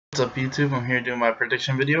What's up YouTube? I'm here doing my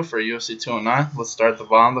prediction video for UFC 209. Let's start the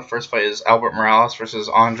bomb. The first fight is Albert Morales versus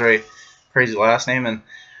Andre, crazy last name. And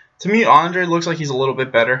to me, Andre looks like he's a little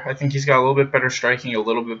bit better. I think he's got a little bit better striking, a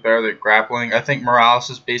little bit better at grappling. I think Morales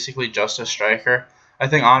is basically just a striker. I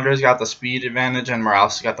think Andre's got the speed advantage and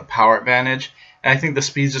Morales has got the power advantage. And I think the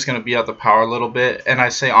speed's just going to beat out the power a little bit. And I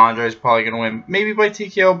say Andre's probably going to win, maybe by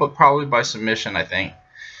TKO, but probably by submission, I think.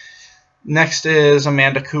 Next is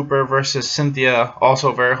Amanda Cooper versus Cynthia,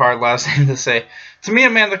 also a very hard last name to say. To me,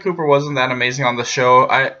 Amanda Cooper wasn't that amazing on the show.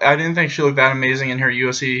 I didn't think she looked that amazing in her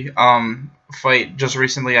UFC fight just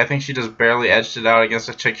recently. I think she just barely edged it out against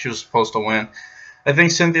a chick she was supposed to win. I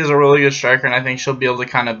think Cynthia's a really good striker, and I think she'll be able to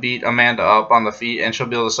kind of beat Amanda up on the feet, and she'll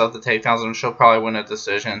be able to set the takedowns, and she'll probably win a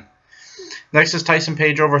decision. Next is Tyson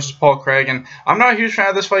Pedro versus Paul Craig, and I'm not a huge fan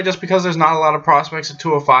of this fight just because there's not a lot of prospects at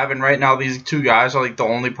 205, and right now these two guys are like the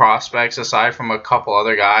only prospects aside from a couple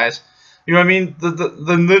other guys. You know what I mean?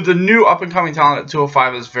 The new up-and-coming talent at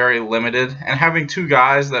 205 is very limited, and having two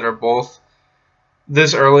guys that are both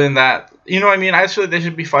this early in that, you know what I mean? I just feel like they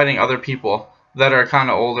should be fighting other people that are kind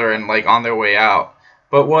of older and like on their way out.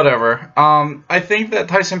 But whatever. I think that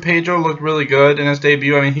Tyson Pedro looked really good in his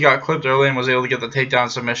debut. I mean, he got clipped early and was able to get the takedown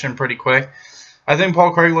submission pretty quick. I think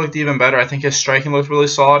Paul Craig looked even better. I think his striking looked really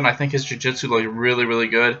solid, and I think his jiu-jitsu looked really, really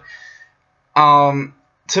good. To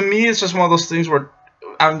me, it's just one of those things where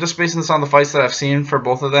I'm just basing this on the fights that I've seen for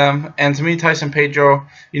both of them. And to me, Tyson Pedro,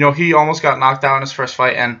 you know, he almost got knocked out in his first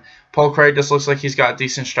fight, and Paul Craig just looks like he's got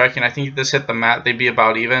decent striking. I think if this hit the mat, they'd be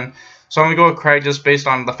about even. So I'm going to go with Craig just based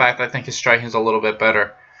on the fact that I think his striking is a little bit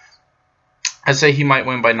better. I'd say he might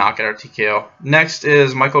win by knockout or TKO. Next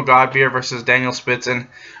is Michael Godbeer versus Daniel Spitz. And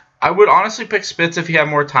I would honestly pick Spitz if he had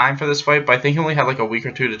more time for this fight, but I think he only had like a week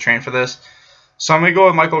or two to train for this. So I'm going to go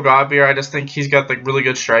with Michael Godbeer. I just think he's got the really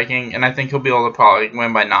good striking, and I think he'll be able to probably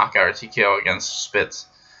win by knockout or TKO against Spitz.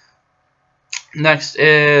 Next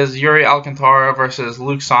is Yuri Alcantara versus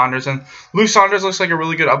Luke Saunders, and Luke Saunders looks like a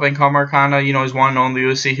really good up-and-comer, kind of. You know, he's 1-0 in the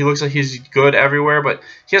UFC. He looks like he's good everywhere, but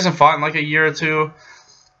he hasn't fought in like a year or two.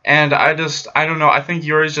 And I don't know. I think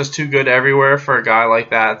Yuri's just too good everywhere for a guy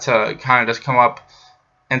like that to kind of just come up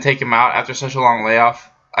and take him out after such a long layoff.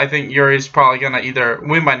 I think Yuri's probably going to either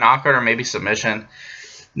win by knockout or maybe submission.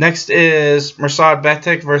 Next is Mirsad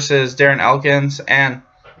Bektic versus Darren Elkins, and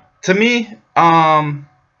to me,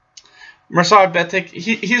 Mirsad Bektic,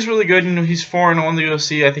 he's really good. You know, he's 4-0 in the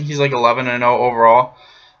UFC. I think he's like 11-0 overall.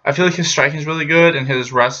 I feel like his striking is really good, and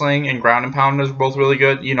his wrestling and ground and pound is both really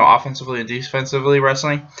good. You know, offensively and defensively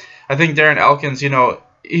wrestling. I think Darren Elkins, you know,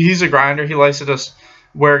 he's a grinder. He likes to just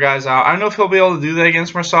wear guys out. I don't know if he'll be able to do that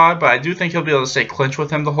against Mirsad, but I do think he'll be able to stay clinch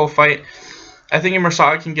with him the whole fight. I think if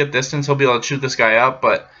Mirsad can get distance, he'll be able to shoot this guy up,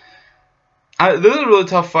 but this is a really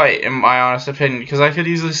tough fight, in my honest opinion, because I could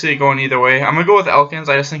easily see it going either way. I'm going to go with Elkins.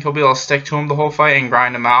 I just think he'll be able to stick to him the whole fight and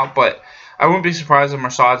grind him out, but I wouldn't be surprised if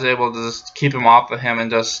Mirsad's able to just keep him off of him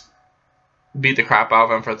and just beat the crap out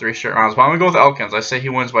of him for 3 straight rounds. But I'm going to go with Elkins. I say he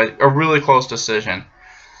wins by a really close decision.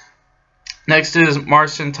 Next is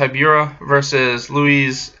Marcin Tybura versus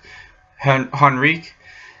Luis Henrique.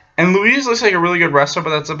 And Luis looks like a really good wrestler, but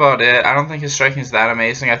that's about it. I don't think his striking is that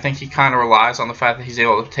amazing. I think he kind of relies on the fact that he's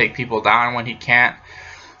able to take people down. When he can't,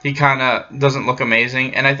 he kind of doesn't look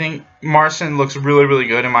amazing. And I think Marcin looks really, really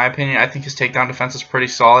good in my opinion. I think his takedown defense is pretty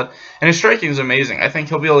solid. And his striking is amazing. I think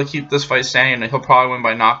he'll be able to keep this fight standing, and he'll probably win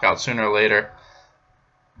by knockout sooner or later.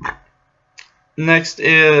 Next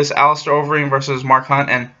is Alistair Overeem versus Mark Hunt.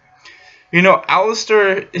 And you know,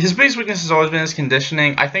 Alistair, his biggest weakness has always been his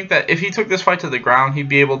conditioning. I think that if he took this fight to the ground, he'd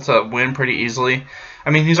be able to win pretty easily.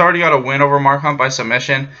 I mean, he's already got a win over Mark Hunt by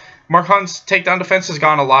submission. Mark Hunt's takedown defense has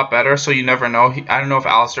gone a lot better, so you never know. I don't know if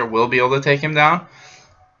Alistair will be able to take him down.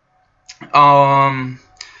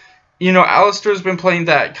 You know, Alistair's been playing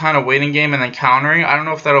that kind of waiting game and then countering. I don't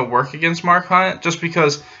know if that'll work against Mark Hunt, just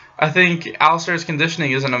because I think Alistair's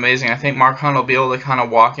conditioning isn't amazing. I think Mark Hunt will be able to kind of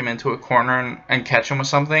walk him into a corner and catch him with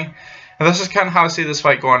something. And this is kind of how I see this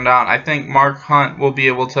fight going down. I think Mark Hunt will be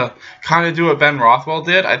able to kind of do what Ben Rothwell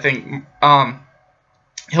did. I think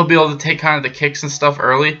he'll be able to take kind of the kicks and stuff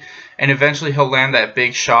early, and eventually he'll land that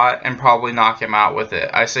big shot and probably knock him out with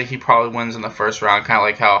it. I say he probably wins in the first round, kind of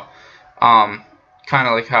like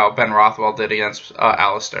how Ben Rothwell did against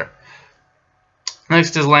Alistair.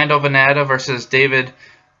 Next is Lando Vannata versus David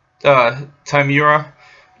Tamura,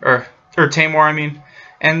 or Tamor, I mean.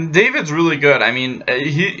 And David's really good. I mean,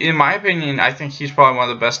 in my opinion, I think he's probably one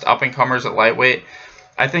of the best up-and-comers at lightweight.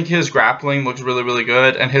 I think his grappling looks really, really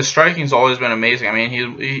good, and his striking's always been amazing. I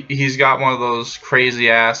mean, he's got one of those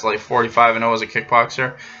crazy-ass, like, 45-0 as a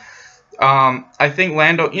kickboxer. I think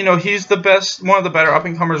Lando, you know, he's the best, one of the better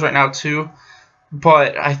up-and-comers right now, too.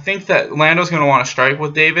 But I think that Lando's going to want to strike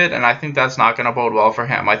with David, and I think that's not going to bode well for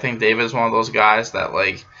him. I think David is one of those guys that,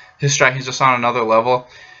 like, his striking is just on another level.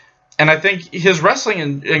 And I think his wrestling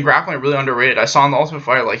and grappling are really underrated. I saw in the Ultimate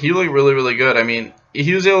Fighter, like, he looked really, really good. I mean,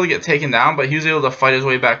 he was able to get taken down, but he was able to fight his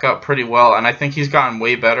way back up pretty well, and I think he's gotten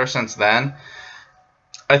way better since then.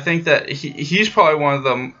 I think that he's probably one of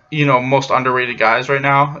the, you know, most underrated guys right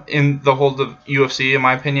now in the whole of UFC, in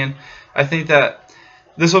my opinion. I think that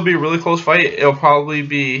this will be a really close fight. It'll probably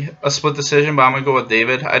be a split decision, but I'm going to go with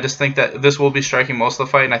David. I just think that this will be striking most of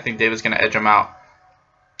the fight, and I think David's going to edge him out.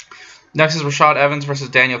 Next is Rashad Evans versus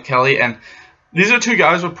Daniel Kelly, and these are two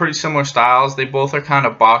guys with pretty similar styles. They both are kind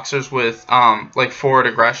of boxers with like forward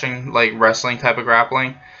aggression, like wrestling type of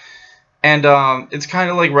grappling. And it's kind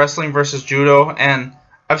of like wrestling versus judo, and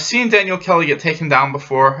I've seen Daniel Kelly get taken down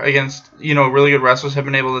before against, you know, really good wrestlers have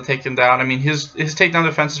been able to take him down. I mean, his takedown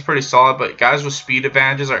defense is pretty solid, but guys with speed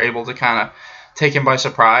advantages are able to kind of take him by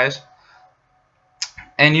surprise.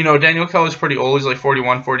 And, you know, Daniel Kelly's pretty old. He's like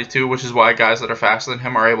 41, 42, which is why guys that are faster than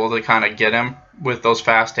him are able to kind of get him with those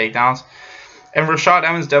fast takedowns. And Rashad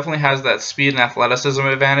Evans definitely has that speed and athleticism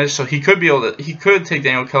advantage, so he could take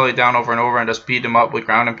Daniel Kelly down over and over and just beat him up with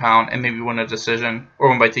ground and pound and maybe win a decision or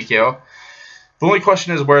win by TKO. The only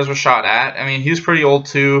question is, where's Rashad at? I mean, he's pretty old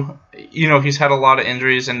too. You know, he's had a lot of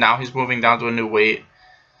injuries, and now he's moving down to a new weight.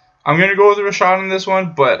 I'm going to go with Rashad in this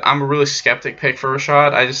one, but I'm a really skeptic pick for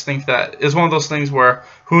Rashad. I just think that it's one of those things where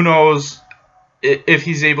who knows if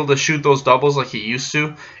he's able to shoot those doubles like he used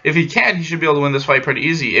to. If he can, he should be able to win this fight pretty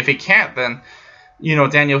easy. If he can't, then, you know,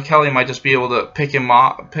 Daniel Kelly might just be able to pick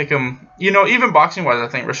him. You know, even boxing-wise, I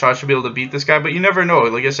think Rashad should be able to beat this guy, but you never know.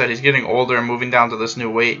 Like I said, he's getting older and moving down to this new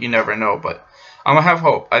weight. You never know, but I'm going to have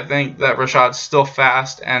hope. I think that Rashad's still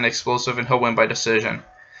fast and explosive, and he'll win by decision.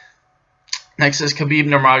 Next is Khabib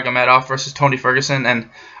Nurmagomedov versus Tony Ferguson, and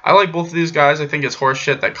I like both of these guys. I think it's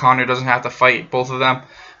horseshit that Conor doesn't have to fight both of them.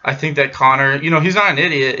 I think that Conor, you know, he's not an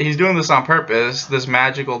idiot. He's doing this on purpose. This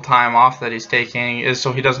magical time off that he's taking is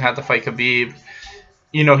so he doesn't have to fight Khabib.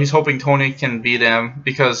 You know, he's hoping Tony can beat him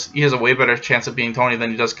because he has a way better chance of beating Tony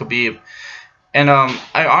than he does Khabib. And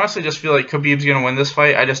I honestly just feel like Khabib's going to win this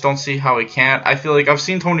fight. I just don't see how he can't. I feel like I've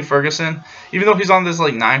seen Tony Ferguson, even though he's on this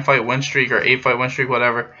like 9-fight win streak or 8-fight win streak,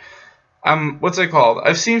 whatever. What's it called?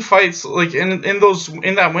 I've seen fights like in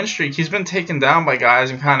that win streak, he's been taken down by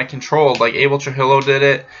guys and kind of controlled. Like Abel Trujillo did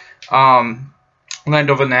it.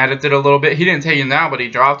 Lando Venata did a little bit. He didn't take him down, but he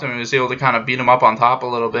dropped him and was able to kind of beat him up on top a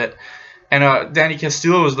little bit. And Danny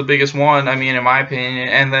Castillo was the biggest one, I mean, in my opinion.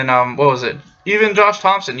 And then what was it? Even Josh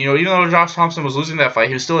Thompson, you know, even though Josh Thompson was losing that fight,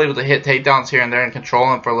 he was still able to hit takedowns here and there and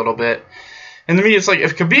control him for a little bit. And to me, it's like,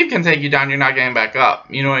 if Khabib can take you down, you're not getting back up.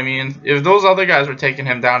 You know what I mean? If those other guys were taking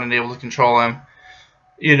him down and able to control him,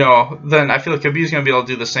 you know, then I feel like Khabib's going to be able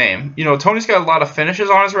to do the same. You know, Tony's got a lot of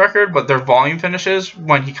finishes on his record, but they're volume finishes.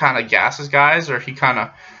 When he kind of gasses guys or he kind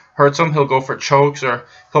of hurts them, he'll go for chokes or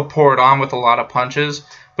he'll pour it on with a lot of punches.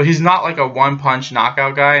 But he's not like a one-punch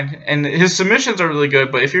knockout guy. And his submissions are really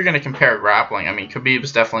good, but if you're going to compare grappling, I mean, Khabib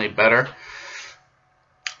is definitely better.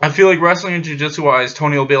 I feel like wrestling and jiu-jitsu-wise,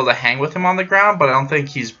 Tony will be able to hang with him on the ground, but I don't think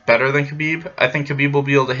he's better than Khabib. I think Khabib will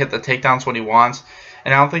be able to hit the takedowns when he wants,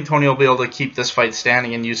 and I don't think Tony will be able to keep this fight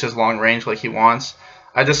standing and use his long range like he wants.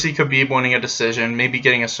 I just see Khabib winning a decision, maybe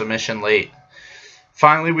getting a submission late.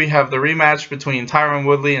 Finally, we have the rematch between Tyron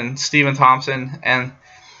Woodley and Stephen Thompson, and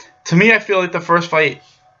to me, I feel like the first fight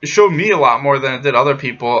showed me a lot more than it did other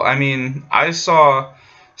people. I mean, I saw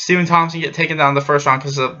Stephen Thompson get taken down the first round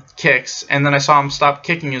because of kicks, and then I saw him stop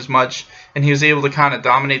kicking as much, and he was able to kind of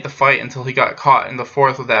dominate the fight until he got caught in the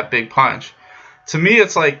fourth with that big punch. To me,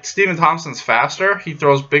 it's like Stephen Thompson's faster, he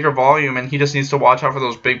throws bigger volume, and he just needs to watch out for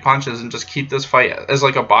those big punches and just keep this fight as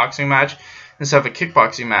like a boxing match instead of a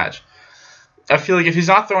kickboxing match. I feel like if he's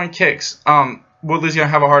not throwing kicks, Woodley's going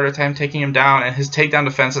to have a harder time taking him down, and his takedown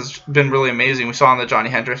defense has been really amazing. We saw in the Johnny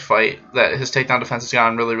Hendricks fight that his takedown defense has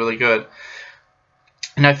gotten really, really good.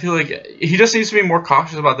 And I feel like he just needs to be more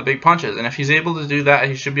cautious about the big punches. And if he's able to do that,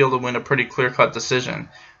 he should be able to win a pretty clear-cut decision.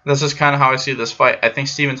 That's just kind of how I see this fight. I think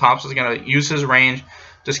Stephen Thompson is going to use his range,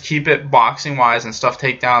 just keep it boxing-wise and stuff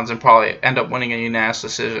takedowns, and probably end up winning a unanimous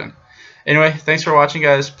decision. Anyway, thanks for watching,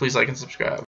 guys. Please like and subscribe.